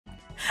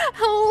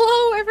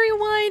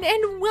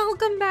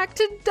welcome back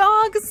to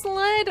Dog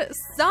Sled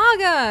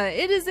Saga!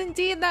 It is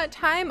indeed that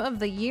time of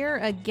the year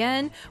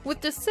again.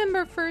 With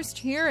December 1st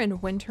here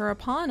and winter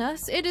upon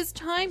us, it is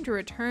time to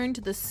return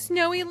to the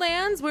snowy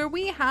lands where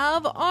we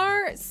have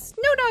our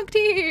snow dog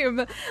team!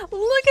 Look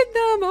at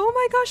them! Oh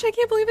my gosh, I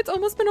can't believe it's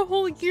almost been a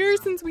whole year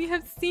since we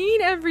have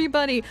seen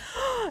everybody!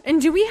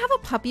 And do we have a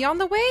puppy on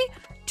the way?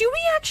 Do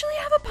we actually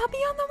have a puppy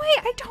on the way?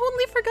 I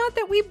totally forgot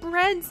that we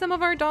bred some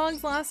of our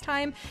dogs last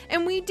time,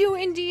 and we do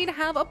indeed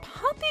have a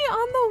puppy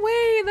on the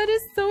way. That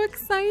is so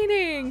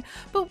exciting.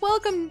 But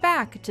welcome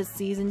back to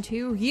Season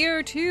 2,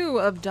 Year 2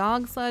 of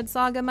Dog Sled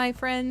Saga, my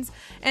friends.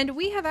 And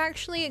we have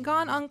actually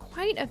gone on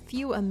quite a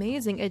few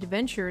amazing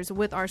adventures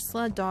with our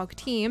sled dog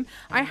team.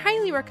 I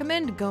highly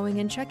recommend going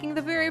and checking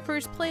the very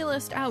first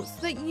playlist out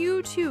so that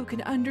you too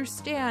can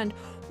understand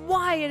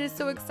why it is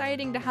so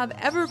exciting to have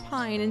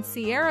Everpine and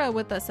Sierra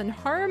with us, and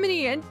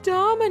Harmony and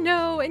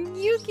Domino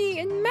and Yuki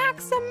and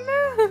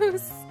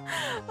Maximus.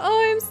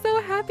 Oh, I'm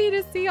so happy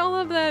to see all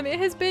of them. It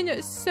has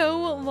been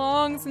so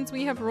long since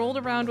we have rolled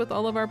around with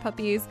all of our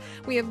puppies.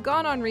 We have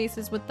gone on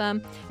races with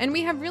them, and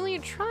we have really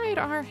tried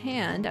our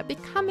hand at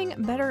becoming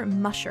better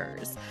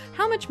mushers.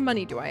 How much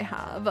money do I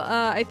have?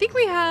 I think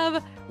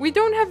we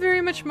don't have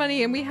very much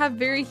money, and we have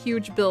very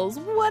huge bills.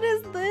 What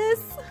is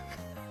this?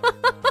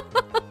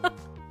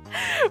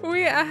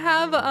 We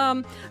have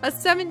a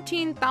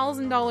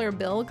 $17,000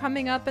 bill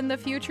coming up in the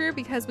future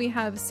because we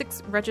have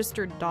 6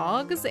 registered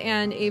dogs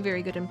and a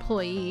very good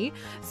employee.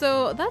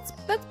 So that's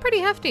pretty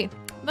hefty.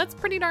 That's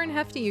pretty darn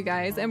hefty, you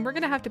guys, and we're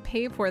gonna have to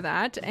pay for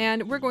that,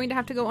 and we're going to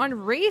have to go on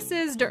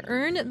races to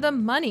earn the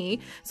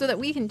money so that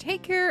we can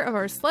take care of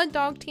our sled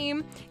dog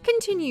team,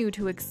 continue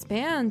to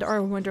expand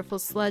our wonderful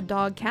sled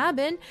dog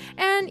cabin,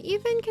 and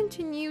even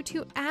continue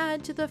to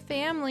add to the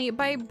family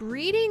by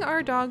breeding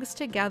our dogs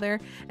together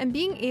and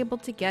being able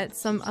to get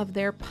some of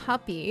their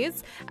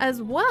puppies,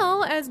 as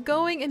well as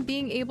going and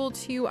being able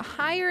to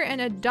hire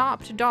and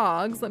adopt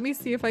dogs. Let me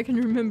see if I can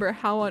remember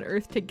how on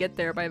earth to get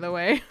there, by the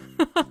way.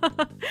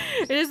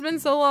 It has been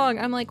so long.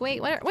 I'm like,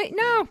 wait,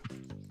 no!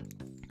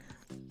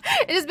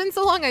 It has been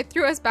so long, I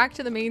threw us back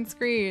to the main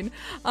screen.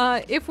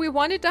 If we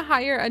wanted to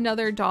hire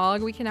another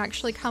dog, we can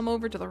actually come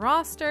over to the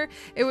roster.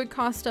 It would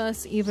cost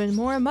us even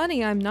more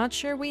money, I'm not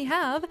sure we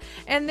have.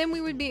 And then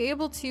we would be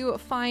able to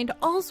find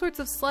all sorts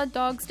of sled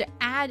dogs to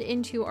add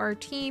into our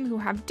team who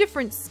have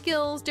different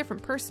skills,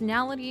 different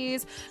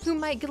personalities, who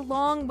might get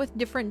along with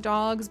different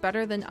dogs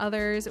better than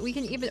others. We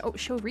can even,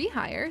 show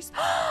rehires.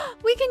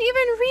 We can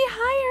even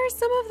rehire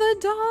some of the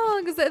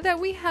dogs that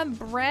we have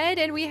bred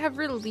and we have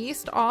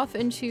released off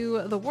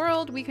into the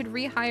world. We could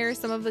rehire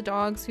some of the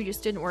dogs who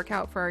just didn't work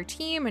out for our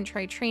team and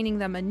try training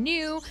them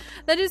anew.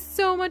 That is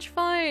so much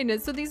fun.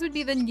 So these would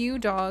be the new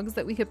dogs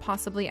that we could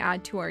possibly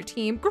add to our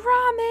team.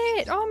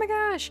 Gromit! Oh my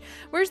gosh!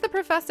 Where's the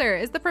professor?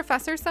 Is the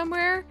professor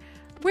somewhere?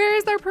 Where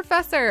is our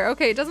professor?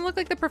 Okay, it doesn't look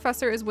like the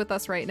professor is with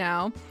us right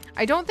now.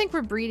 I don't think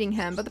we're breeding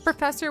him, but the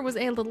professor was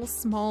a little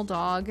small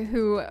dog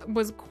who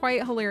was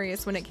quite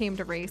hilarious when it came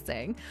to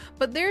racing.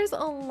 But there's a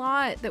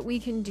lot that we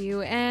can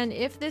do, and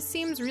if this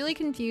seems really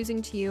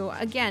confusing to you,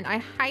 again, I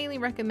highly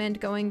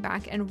recommend going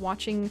back and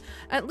watching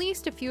at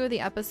least a few of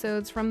the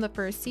episodes from the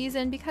first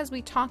season because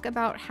we talk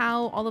about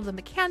how all of the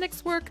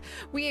mechanics work.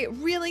 We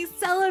really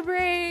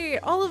celebrate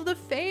all of the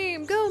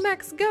fame. Go,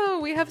 Max, go!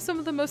 We have some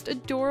of the most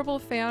adorable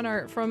fan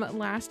art from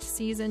last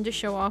season to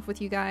show off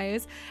with you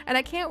guys, and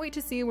I can't wait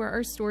to see where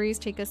our stories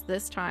take us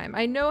this time.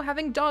 I know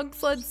having Dog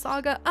Sled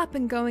Saga up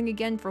and going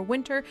again for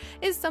winter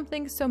is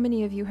something so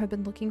many of you have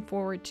been looking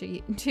forward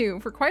to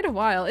for quite a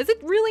while. Is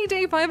it really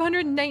day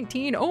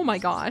 519? Oh my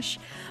gosh.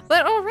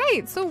 But all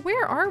right, so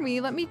where are we?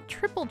 Let me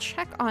triple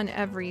check on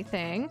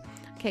everything.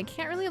 Okay,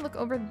 can't really look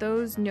over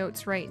those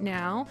notes right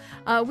now.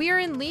 We are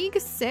in League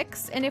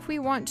 6, and if we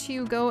want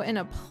to go and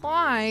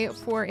apply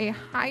for a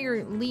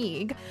higher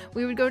league,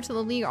 we would go to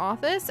the league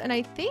office, and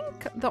I think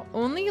the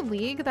only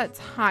league that's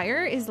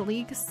higher is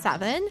League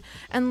 7,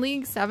 and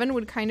League 7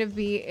 would kind of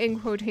be,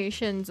 in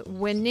quotations,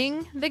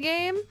 winning the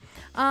game.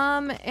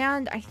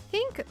 And I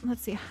think,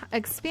 let's see,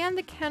 expand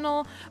the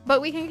kennel,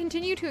 but we can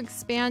continue to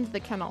expand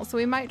the kennel. So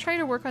we might try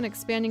to work on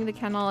expanding the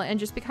kennel and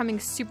just becoming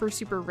super,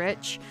 super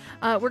rich.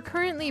 We're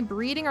currently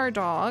breeding our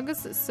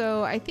dogs,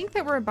 so I think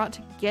that we're about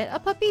to get a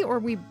puppy, or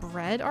we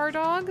bred our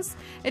dogs.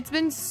 It's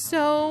been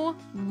so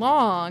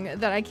long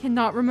that I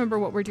cannot remember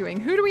what we're doing.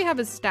 Who do we have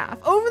as staff?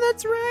 Oh,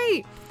 that's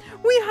right!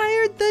 We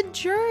hired the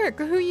jerk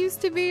who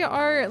used to be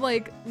our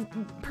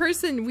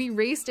person we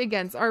raced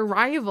against, our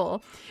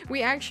rival.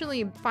 We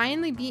actually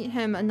finally beat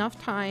him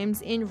enough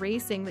times in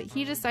racing that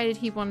he decided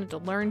he wanted to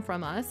learn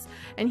from us,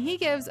 and he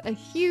gives a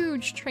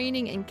huge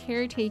training and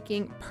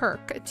caretaking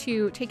perk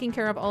to taking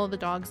care of all of the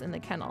dogs in the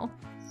kennel.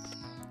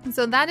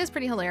 So that is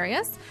pretty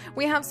hilarious.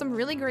 We have some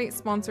really great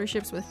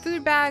sponsorships with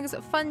food bags,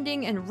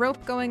 funding, and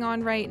rope going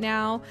on right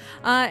now.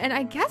 And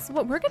I guess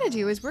what we're going to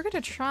do is we're going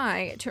to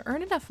try to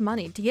earn enough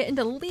money to get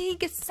into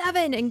League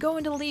 7 and go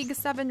into League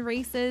 7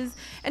 races.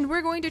 And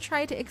we're going to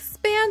try to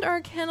expand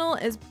our kennel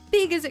as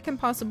big as it can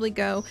possibly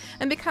go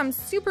and become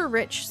super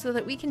rich so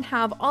that we can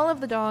have all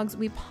of the dogs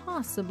we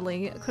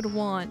possibly could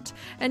want.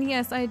 And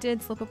yes, I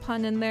did slip a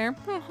pun in there.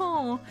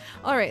 All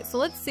right, so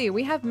let's see.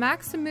 We have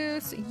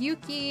Maximus,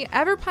 Yuki,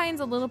 Everpine's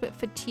a little bit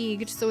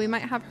fatigued, so we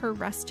might have her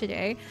rest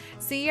today.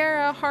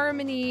 Sierra,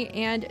 Harmony,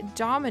 and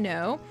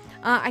Domino.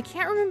 I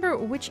can't remember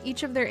which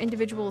each of their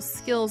individual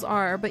skills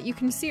are, but you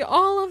can see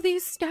all of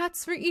these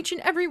stats for each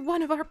and every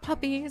one of our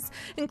puppies,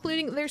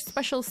 including their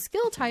special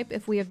skill type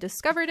if we have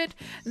discovered it,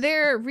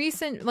 their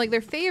recent, like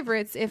their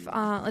favorites if,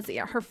 let's see,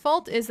 her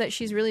fault is that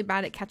she's really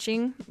bad at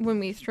catching when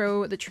we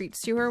throw the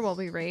treats to her while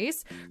we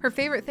race. Her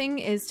favorite thing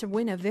is to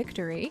win a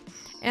victory,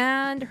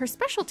 and her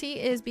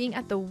specialty is being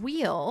at the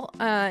wheel,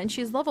 and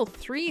she's level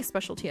 3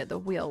 specialty at the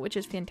wheel, which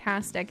is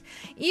fantastic,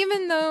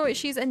 even though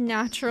she's a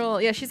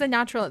natural, yeah, she's a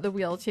natural at the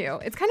wheel too.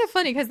 It's kind of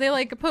funny because they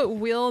like put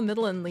wheel,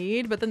 middle, and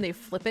lead, but then they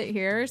flip it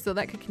here, so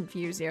that could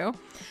confuse you.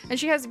 And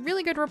she has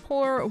really good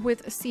rapport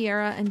with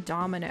Sierra and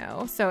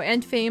Domino. So,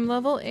 and fame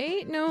level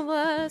 8, no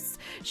less.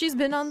 She's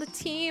been on the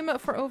team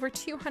for over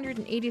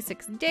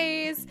 286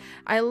 days.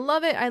 I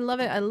love it, I love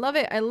it, I love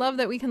it. I love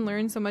that we can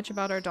learn so much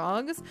about our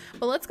dogs.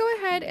 But let's go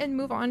ahead and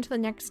move on to the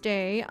next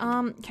day.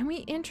 Can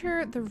we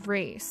enter the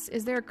race?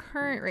 Is there a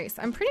current race?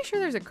 I'm pretty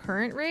sure there's a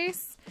current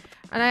race,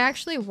 and I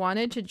actually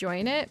wanted to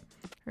join it.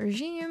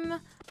 Regime.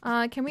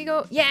 Can we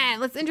go? Yeah,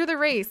 let's enter the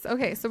race.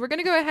 Okay, so we're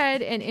gonna go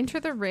ahead and enter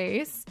the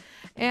race.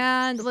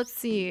 And let's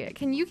see,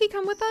 can Yuki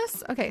come with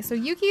us? Okay, so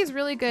Yuki is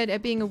really good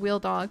at being a wheel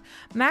dog.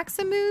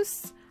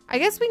 Maximus, I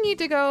guess we need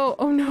to go.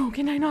 Oh no,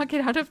 can I not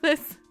get out of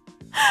this?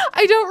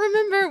 I don't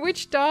remember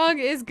which dog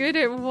is good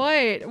at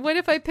what. What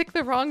if I pick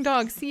the wrong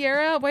dog?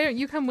 Sierra, why don't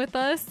you come with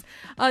us?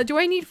 Do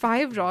I need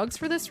 5 dogs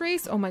for this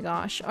race? Oh my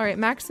gosh. All right,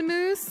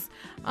 Maximus.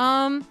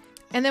 And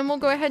then we'll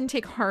go ahead and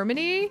take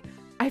Harmony.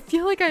 I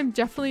feel like I'm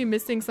definitely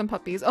missing some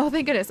puppies. Oh,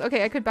 thank goodness.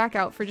 Okay, I could back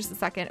out for just a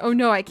second. Oh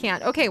no, I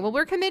can't. Okay, well,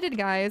 we're committed,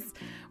 guys.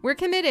 We're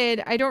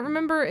committed. I don't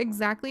remember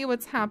exactly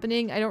what's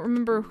happening. I don't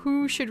remember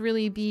who should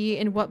really be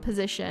in what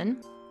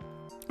position.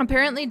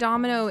 Apparently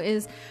Domino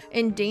is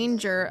in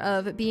danger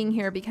of being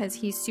here because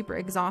he's super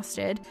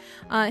exhausted.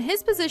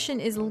 His position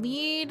is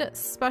lead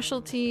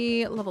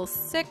specialty level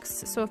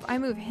 6. So if I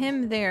move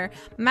him there,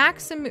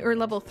 Maximus, or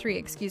level 3,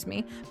 excuse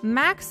me,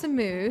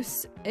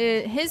 Maximus,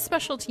 his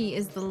specialty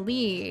is the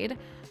lead.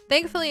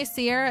 Thankfully,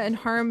 Sierra and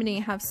Harmony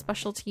have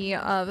specialty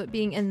of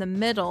being in the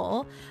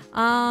middle.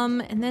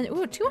 And then,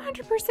 ooh,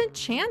 200%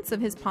 chance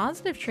of his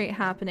positive trait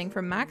happening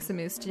from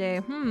Maximus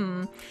today.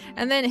 And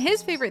then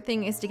his favorite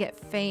thing is to get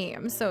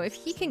fame. So if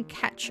he can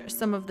catch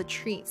some of the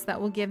treats, that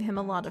will give him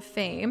a lot of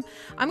fame.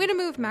 I'm going to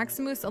move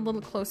Maximus a little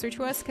closer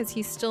to us because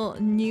he's still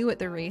new at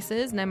the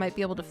races, and I might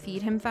be able to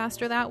feed him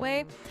faster that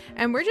way.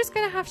 And we're just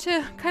going to have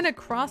to kind of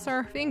cross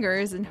our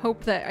fingers and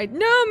hope that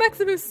no,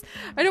 Maximus!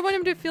 I don't want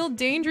him to feel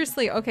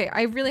dangerously. Okay,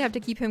 I really have to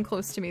keep him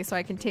close to me so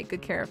I can take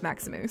good care of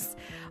Maximus.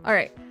 All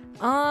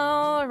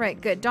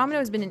right, good.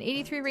 Domino's been in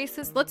 83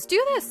 races. Let's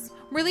do this.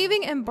 We're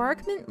leaving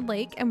Embarkment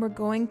Lake and we're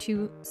going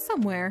to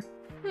somewhere.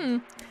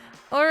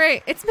 All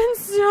right, it's been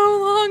so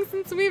long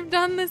since we've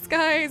done this,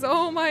 guys.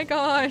 Oh my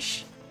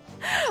gosh.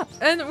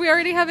 And we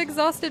already have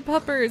exhausted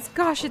puppers.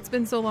 Gosh, it's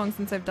been so long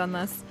since I've done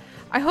this.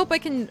 I hope I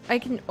can,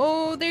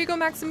 oh, there you go,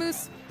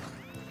 Maximus.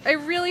 I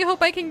really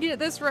hope I can get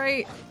this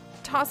right.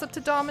 Toss up to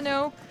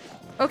Domino.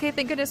 Okay,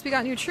 thank goodness we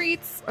got new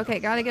treats. Okay,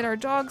 gotta get our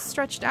dogs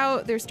stretched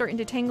out. They're starting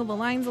to tangle the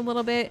lines a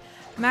little bit.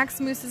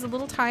 Maximus is a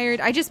little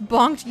tired. I just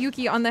bonked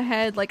Yuki on the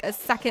head like a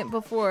second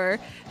before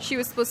she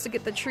was supposed to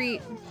get the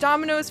treat.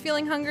 Domino is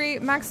feeling hungry.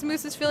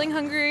 Maximus is feeling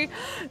hungry.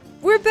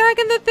 We're back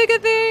in the thick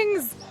of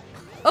things.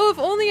 Oh, if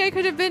only I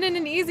could have been in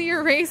an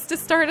easier race to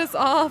start us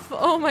off.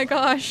 Oh my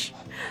gosh.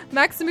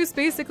 Maximus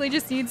basically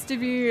just needs to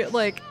be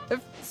like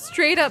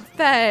straight up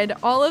fed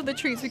all of the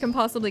treats we can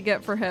possibly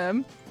get for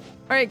him.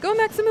 All right, go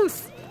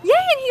Maximus. Yay,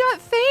 and he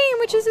got fame,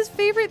 which is his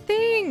favorite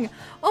thing.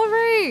 All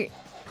right.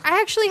 I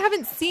actually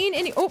haven't seen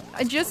any. Oh,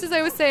 just as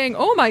I was saying,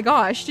 oh my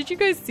gosh, did you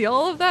guys see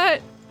all of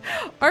that?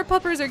 Our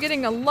puppers are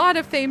getting a lot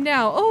of fame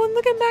now. Oh, and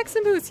look at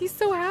Maximus. He's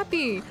so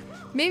happy.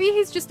 Maybe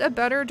he's just a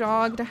better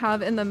dog to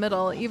have in the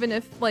middle, even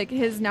if like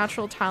his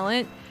natural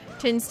talent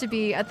tends to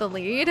be at the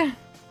lead.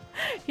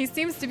 He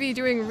seems to be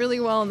doing really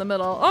well in the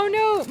middle. Oh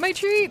no, my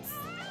treats.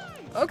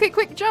 Okay,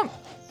 quick, jump.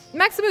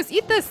 Maximus,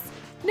 eat this.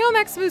 No,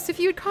 Maximus, if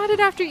you'd caught it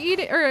after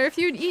eating, or if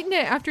you'd eaten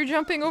it after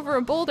jumping over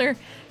a boulder,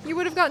 you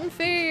would have gotten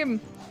fame.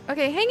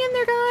 Okay, hang in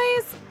there,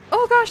 guys.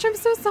 Oh gosh, I'm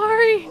so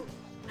sorry.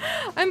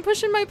 I'm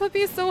pushing my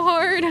puppies so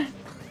hard.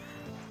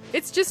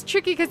 It's just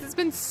tricky because it's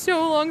been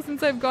so long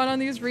since I've gone on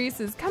these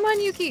races. Come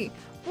on, Yuki.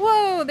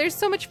 Whoa, there's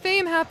so much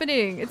fame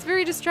happening. It's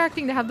very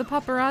distracting to have the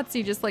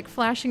paparazzi just like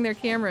flashing their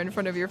camera in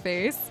front of your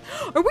face.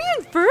 Are we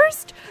in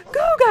first?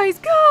 Go, guys,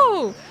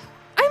 go.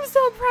 I'm I'm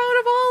so proud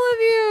of all of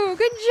you.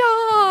 Good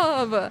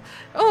job.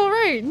 All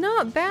right,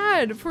 not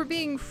bad for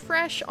being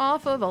fresh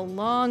off of a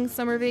long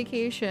summer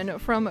vacation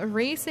from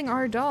racing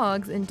our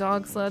dogs in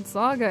Dog Sled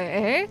Saga,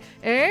 eh?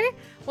 Eh?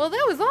 Well,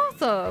 that was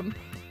awesome.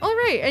 All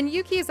right, and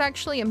Yuki is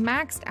actually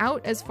maxed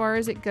out as far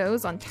as it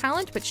goes on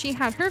talent, but she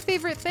had her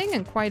favorite thing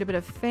and quite a bit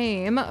of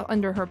fame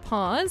under her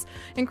paws.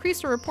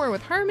 Increased her rapport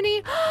with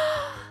Harmony.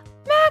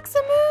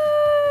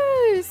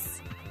 Maximus!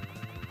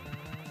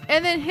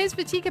 And then his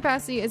fatigue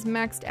capacity is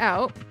maxed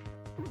out.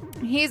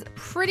 He's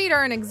pretty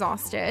darn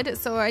exhausted,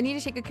 so I need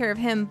to take good care of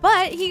him,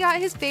 but he got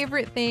his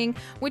favorite thing,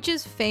 which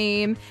is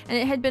fame, and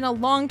it had been a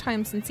long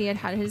time since he had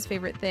had his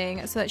favorite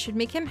thing, so that should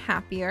make him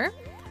happier.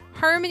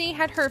 Harmony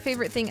had her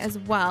favorite thing as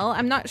well.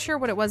 I'm not sure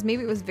what it was.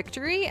 Maybe it was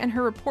victory, and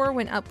her rapport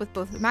went up with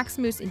both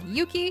Maximus and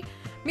Yuki.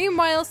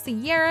 Meanwhile,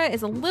 Sierra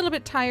is a little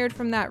bit tired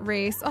from that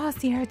race. Oh,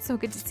 Sierra, it's so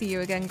good to see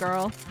you again,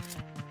 girl.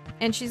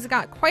 And she's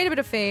got quite a bit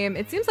of fame.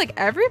 It seems like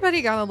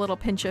everybody got a little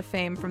pinch of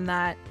fame from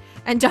that.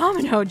 And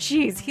Domino,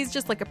 geez, he's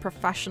just like a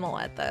professional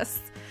at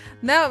this.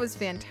 That was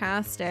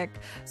fantastic.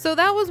 So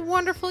that was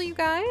wonderful, you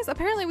guys.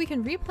 Apparently we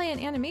can replay an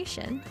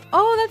animation.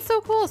 Oh, that's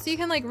so cool. So you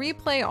can like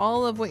replay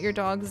all of what your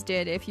dogs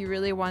did if you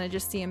really want to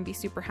just see them be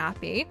super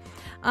happy.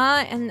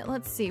 And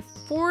let's see,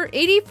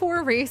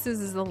 84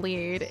 races is the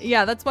lead.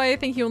 Yeah, that's why I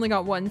think he only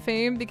got 1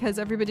 fame, because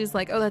everybody's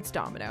like, oh, that's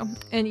Domino.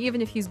 And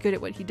even if he's good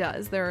at what he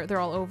does, they're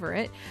all over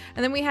it.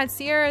 And then we had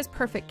Sierra's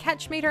perfect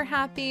catch made her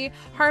happy.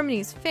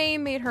 Harmony's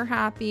fame made her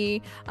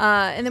happy.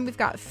 And then we've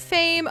got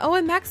fame. Oh,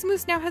 and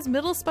Maximus now has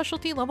middle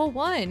specialty level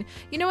 1.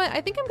 You know what?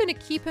 I think I'm going to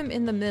keep him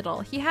in the middle.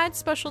 He had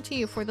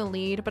specialty for the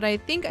lead, but I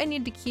think I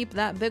need to keep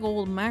that big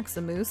old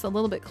Maximus a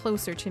little bit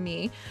closer to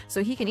me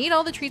so he can eat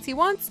all the treats he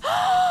wants.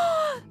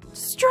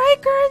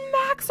 Striker and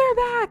Max are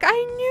back!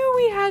 I knew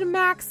we had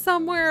Max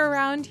somewhere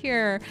around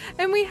here.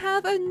 And we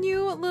have a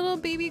new little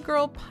baby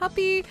girl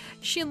puppy.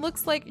 She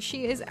looks like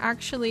she is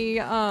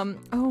actually, oh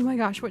my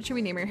gosh, what should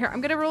we name her? Here,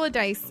 I'm gonna roll a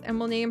dice and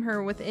we'll name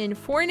her within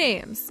 4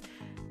 names.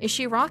 Is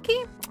she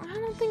Rocky? I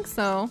don't think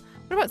so.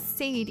 What about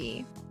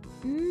Sadie?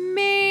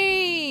 Maybe.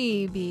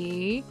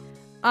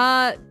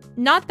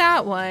 Not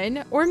that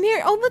one. Or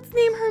Mary. Oh, let's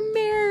name her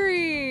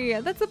Mary.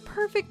 That's a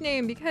perfect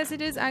name because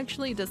it is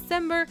actually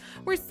December.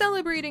 We're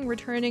celebrating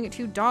returning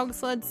to Dog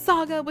Sled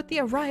Saga with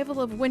the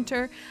arrival of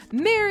winter.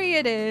 Mary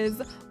it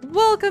is.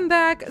 Welcome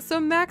back. So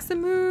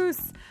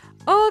Maximus.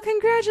 Oh,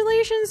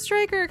 congratulations,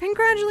 Striker.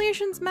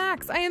 Congratulations,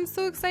 Max. I am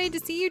so excited to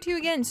see you two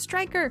again.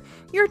 Striker,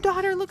 your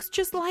daughter looks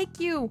just like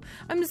you.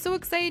 I'm so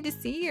excited to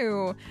see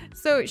you.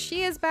 So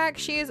she is back.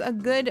 She is a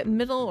good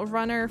middle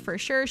runner for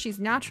sure. She's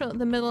natural at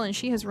the middle and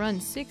she has run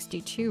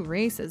 62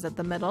 races at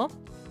the middle.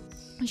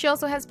 She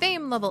also has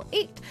fame level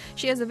 8.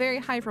 She has a very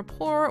high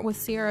rapport with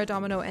Sierra,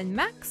 Domino, and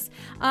Max.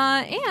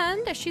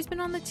 And she's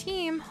been on the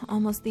team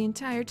almost the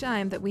entire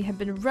time that we have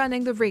been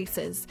running the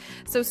races.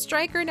 So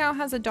Striker now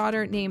has a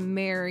daughter named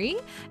Mary,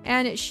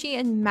 and she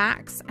and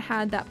Max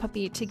had that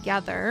puppy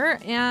together.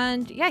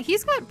 And yeah,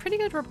 he's got pretty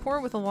good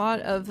rapport with a lot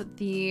of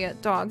the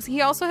dogs.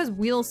 He also has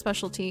wheel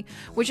specialty,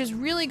 which is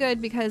really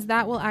good because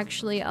that will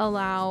actually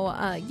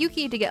allow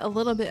Yuki to get a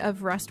little bit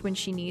of rest when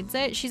she needs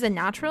it. She's a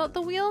natural at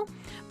the wheel,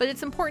 but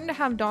it's important to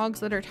have dogs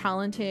that are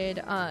talented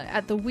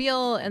at the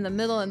wheel and the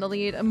middle and the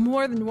lead,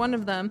 more than one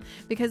of them,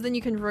 because then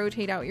you can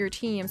rotate out your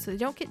team so they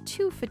don't get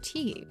too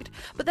fatigued.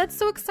 But that's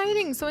so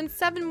exciting. So in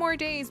 7 more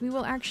days we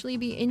will actually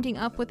be ending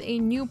up with a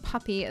new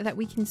puppy that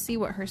we can see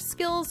what her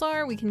skills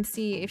are, we can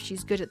see if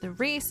she's good at the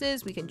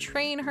races, we can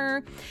train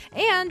her,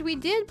 and we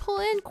did pull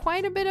in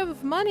quite a bit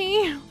of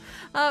money.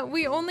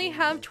 We only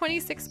have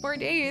 26 more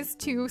days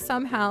to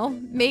somehow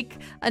make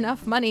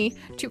enough money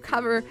to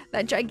cover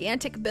that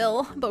gigantic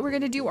bill, but we're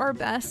gonna do our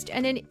best.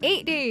 And in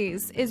 8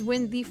 days is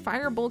when the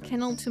Fireball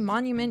Kennel to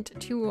Monument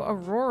to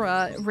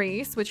Aurora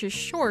race, which is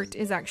short,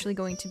 is actually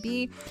going to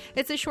be.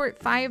 It's a short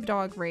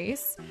 5-dog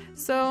race.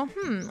 So,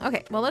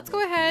 okay, well, let's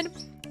go ahead.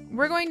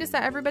 We're going to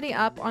set everybody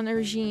up on a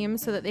regime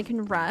so that they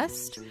can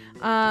rest.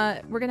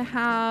 We're gonna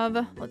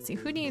have, let's see,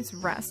 who needs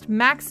rest?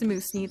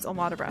 Maximus needs a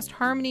lot of rest.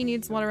 Harmony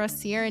needs a lot of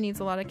rest. Sierra needs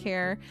a lot of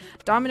care.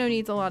 Domino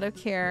needs a lot of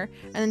care.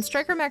 And then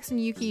Striker, Max,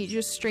 and Yuki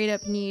just straight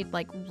up need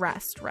like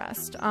rest.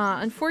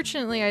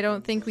 Unfortunately, I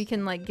don't think we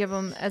can like give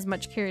them as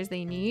much care as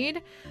they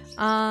need.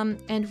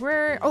 And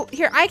we're, oh,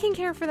 here, I can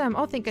care for them.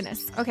 Oh, thank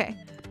goodness. Okay.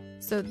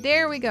 So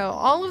there we go.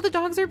 All of the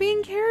dogs are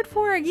being cared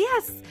for.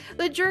 Yes!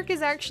 The jerk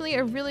is actually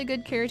a really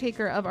good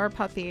caretaker of our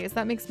puppies.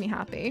 That makes me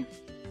happy.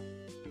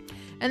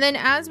 And then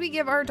as we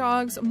give our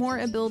dogs more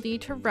ability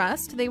to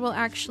rest, they will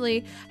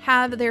actually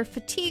have their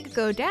fatigue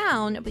go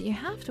down, but you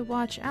have to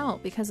watch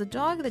out because a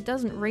dog that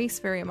doesn't race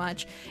very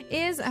much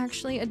is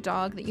actually a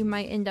dog that you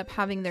might end up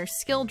having their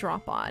skill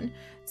drop on.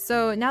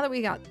 So now that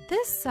we got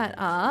this set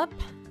up,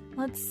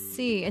 let's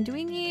see. And do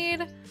we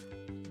need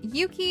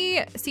Yuki,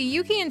 see,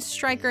 Yuki and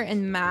Striker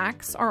and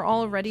Max are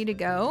all ready to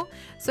go.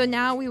 So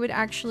now we would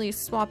actually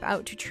swap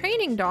out to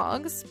training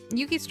dogs.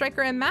 Yuki,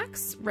 Striker, and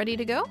Max ready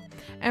to go.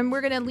 And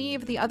we're gonna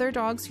leave the other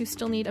dogs who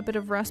still need a bit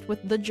of rest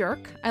with the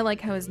Jerk. I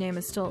like how his name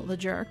is still the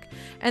Jerk.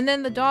 And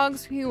then the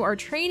dogs who are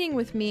training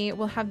with me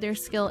will have their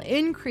skill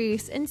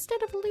increase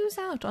instead of lose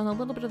out on a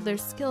little bit of their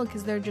skill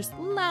because they're just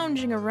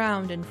lounging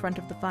around in front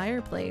of the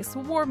fireplace,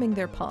 warming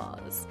their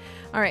paws.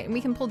 All right, and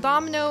we can pull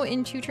Domino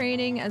into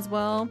training as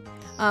well.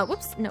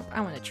 Whoops, nope,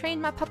 I want to train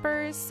my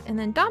puppers. And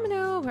then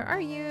Domino, where are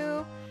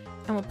you?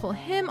 And we'll pull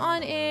him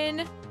on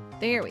in.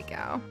 There we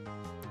go.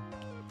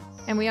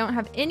 And we don't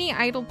have any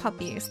idle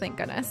puppies, thank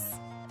goodness.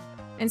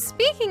 And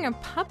speaking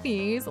of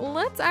puppies,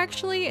 let's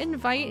actually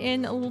invite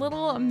in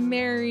little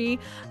Mary,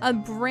 a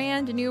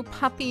brand new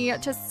puppy,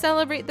 to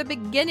celebrate the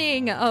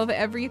beginning of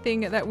everything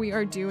that we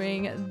are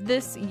doing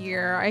this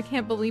year. I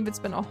can't believe it's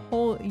been a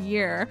whole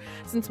year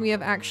since we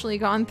have actually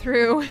gone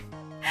through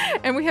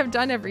and we have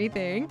done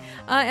everything.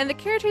 And the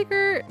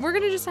caretaker, we're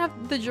gonna just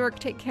have the Jerk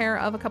take care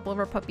of a couple of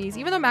our puppies,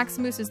 even though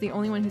Maximus is the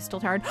only one who's still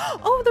tired.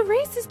 Oh, the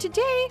race is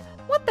today!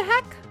 What the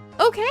heck?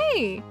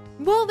 Okay.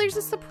 Well, there's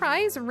a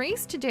surprise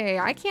race today.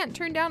 I can't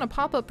turn down a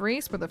pop-up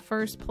race where the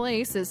first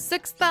place is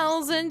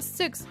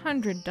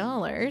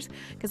 $6,600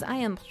 because I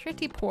am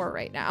pretty poor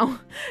right now.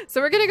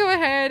 So we're gonna go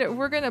ahead,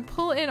 we're gonna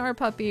pull in our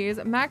puppies.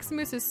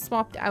 Maximus is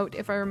swapped out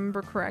if I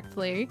remember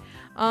correctly.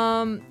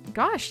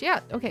 Gosh,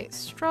 yeah, okay,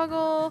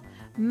 Struggle.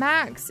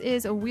 Max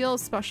is a wheel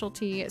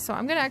specialty, so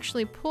I'm gonna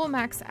actually pull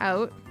Max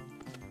out.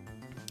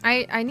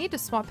 I need to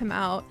swap him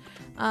out.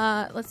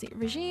 Let's see,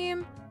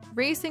 regime,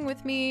 racing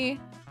with me.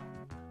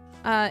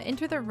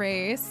 Enter the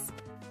race.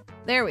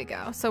 There we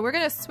go. So we're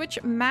gonna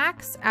switch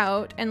Max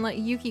out and let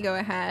Yuki go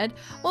ahead.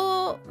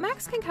 Well,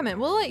 Max can come in.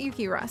 We'll let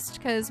Yuki rest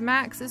because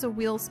Max is a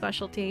wheel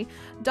specialty.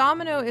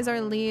 Domino is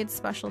our lead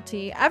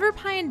specialty.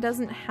 Everpine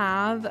doesn't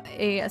have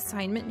a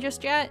assignment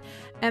just yet,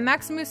 and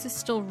Maximus is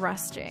still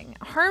resting.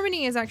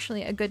 Harmony is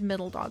actually a good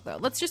middle dog though.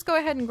 Let's just go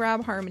ahead and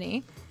grab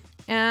Harmony,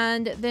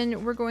 and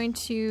then we're going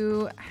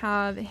to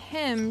have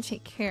him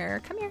take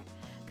care. Come here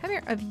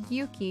of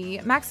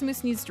Yuki.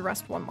 Maximus needs to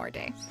rest one more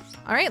day.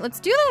 All right, let's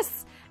do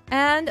this.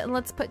 And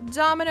let's put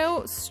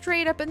Domino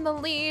straight up in the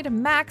lead,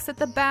 Max at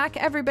the back,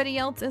 everybody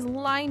else is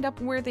lined up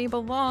where they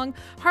belong.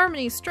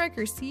 Harmony,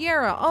 Striker,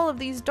 Sierra, all of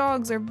these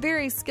dogs are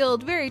very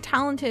skilled, very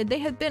talented. They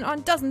have been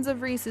on dozens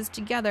of races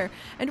together,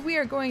 and we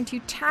are going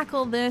to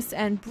tackle this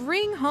and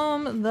bring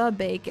home the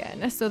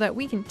bacon so that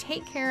we can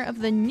take care of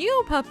the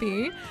new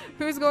puppy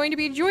who's going to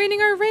be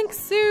joining our ranks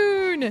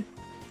soon.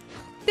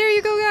 There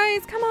you go,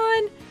 guys, come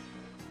on.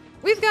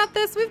 We've got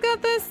this, we've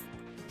got this.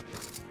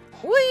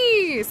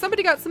 Whee!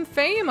 Somebody got some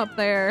fame up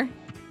there.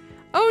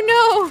 Oh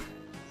no!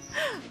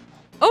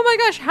 Oh my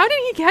gosh, how did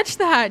he catch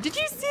that? Did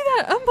you see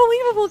that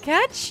unbelievable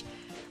catch?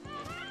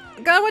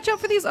 Gotta watch out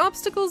for these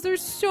obstacles,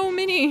 there's so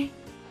many.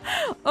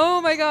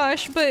 Oh my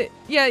gosh, but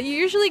yeah, you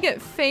usually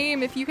get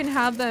fame if you can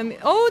have them.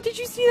 Oh, did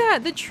you see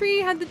that? The tree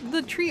had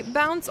the tree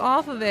bounce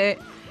off of it.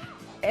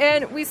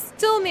 And we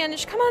still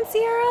managed. Come on,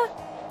 Sierra!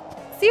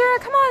 Sierra,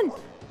 come on!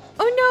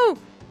 Oh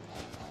no!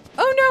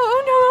 Oh no,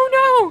 oh no, oh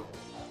no!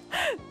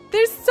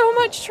 There's so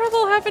much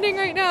trouble happening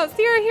right now.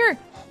 Sierra, here.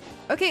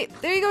 Okay,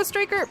 there you go,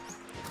 Striker.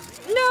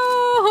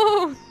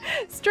 No!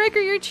 Striker,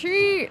 your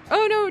tree.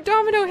 Oh no,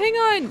 Domino, hang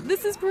on.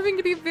 This is proving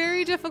to be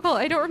very difficult.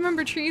 I don't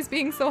remember trees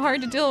being so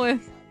hard to deal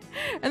with.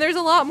 And there's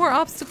a lot more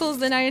obstacles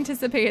than I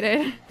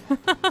anticipated.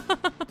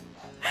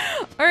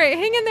 Alright,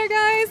 hang in there,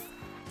 guys.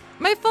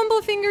 My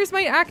fumble fingers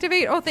might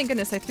activate. Oh, thank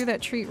goodness, I threw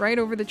that treat right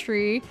over the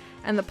tree.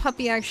 And the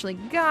puppy actually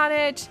got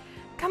it.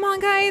 Come on,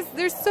 guys,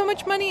 there's so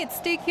much money at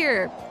stake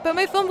here. But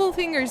my fumble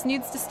fingers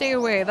needs to stay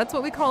away. That's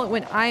what we call it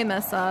when I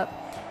mess up.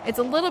 It's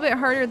a little bit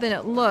harder than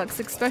it looks,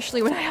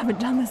 especially when I haven't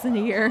done this in a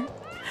year.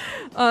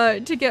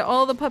 To get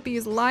all the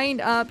puppies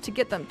lined up, to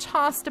get them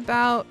tossed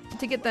about,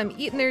 to get them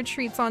eating their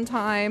treats on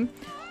time.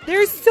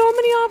 There's so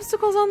many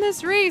obstacles on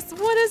this race.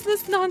 What is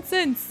this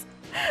nonsense?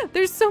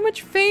 There's so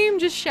much fame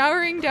just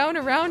showering down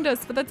around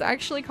us, but that's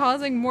actually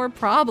causing more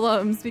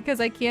problems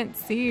because I can't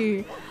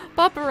see.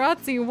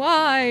 Paparazzi,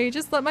 why?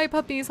 Just let my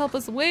puppies help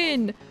us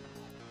win.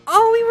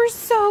 Oh, we were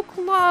so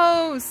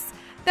close.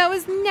 That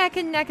was neck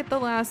and neck at the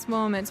last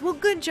moments. Well,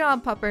 good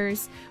job,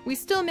 puppers. We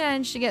still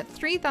managed to get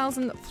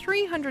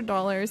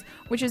 $3,300,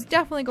 which is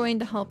definitely going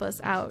to help us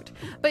out.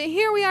 But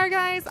here we are,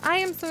 guys. I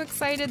am so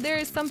excited. There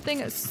is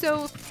something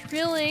so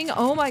thrilling.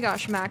 Oh my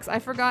gosh, Max. I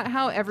forgot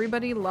how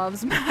everybody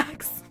loves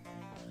Max.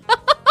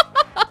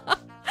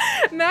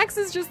 Max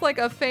is just like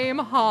a fame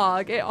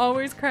hog. It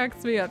always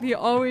cracks me up. He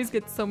always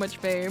gets so much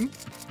fame.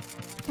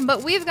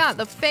 But we've got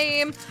the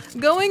fame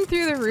going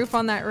through the roof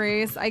on that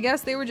race. I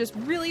guess they were just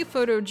really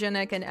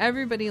photogenic and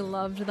everybody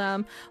loved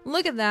them.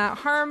 Look at that.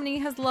 Harmony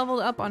has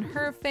leveled up on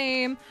her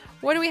fame.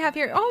 What do we have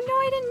here? Oh no,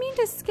 I didn't mean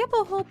to skip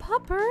a whole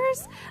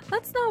puppers.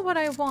 That's not what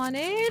I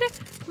wanted.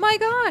 My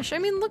gosh, I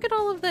mean, look at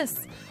all of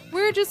this.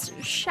 We're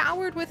just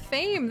showered with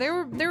fame.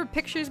 There were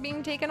pictures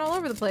being taken all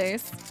over the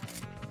place.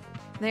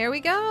 There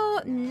we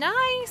go.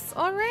 Nice.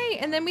 All right.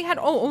 And then we had,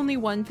 oh, only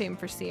one fame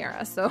for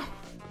Sierra. So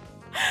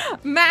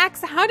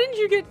Max, how did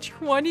you get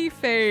 20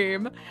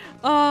 fame?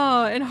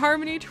 Oh, and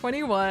Harmony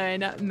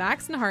 21.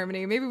 Max and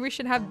Harmony. Maybe we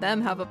should have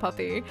them have a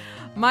puppy.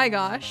 My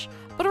gosh.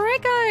 But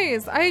alright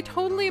guys, I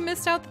totally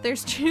missed out that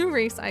there's 2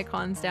 race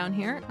icons down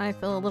here. I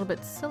feel a little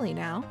bit silly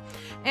now.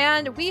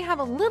 And we have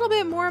a little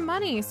bit more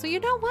money. So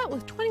you know what?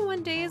 With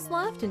 21 days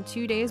left and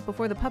 2 days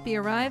before the puppy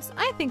arrives,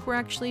 I think we're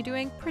actually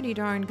doing pretty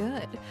darn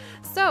good.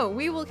 So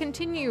we will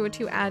continue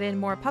to add in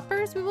more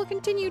puppers. We will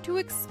continue to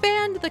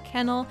expand the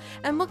kennel,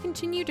 and we'll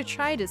continue to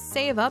try to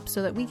save up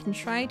so that we can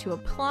try to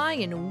apply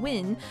and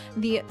win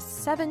the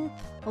 7th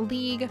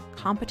league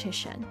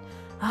competition.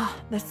 Ah,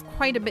 that's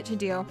quite a bit to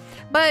do.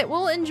 But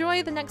we'll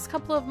enjoy the next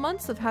couple of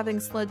months of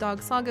having Sled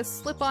Dog Saga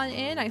slip on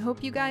in. I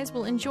hope you guys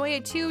will enjoy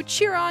it too.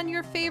 Cheer on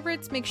your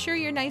favorites. Make sure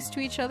you're nice to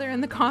each other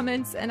in the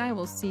comments, and I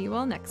will see you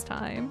all next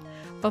time.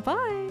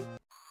 Bye-bye!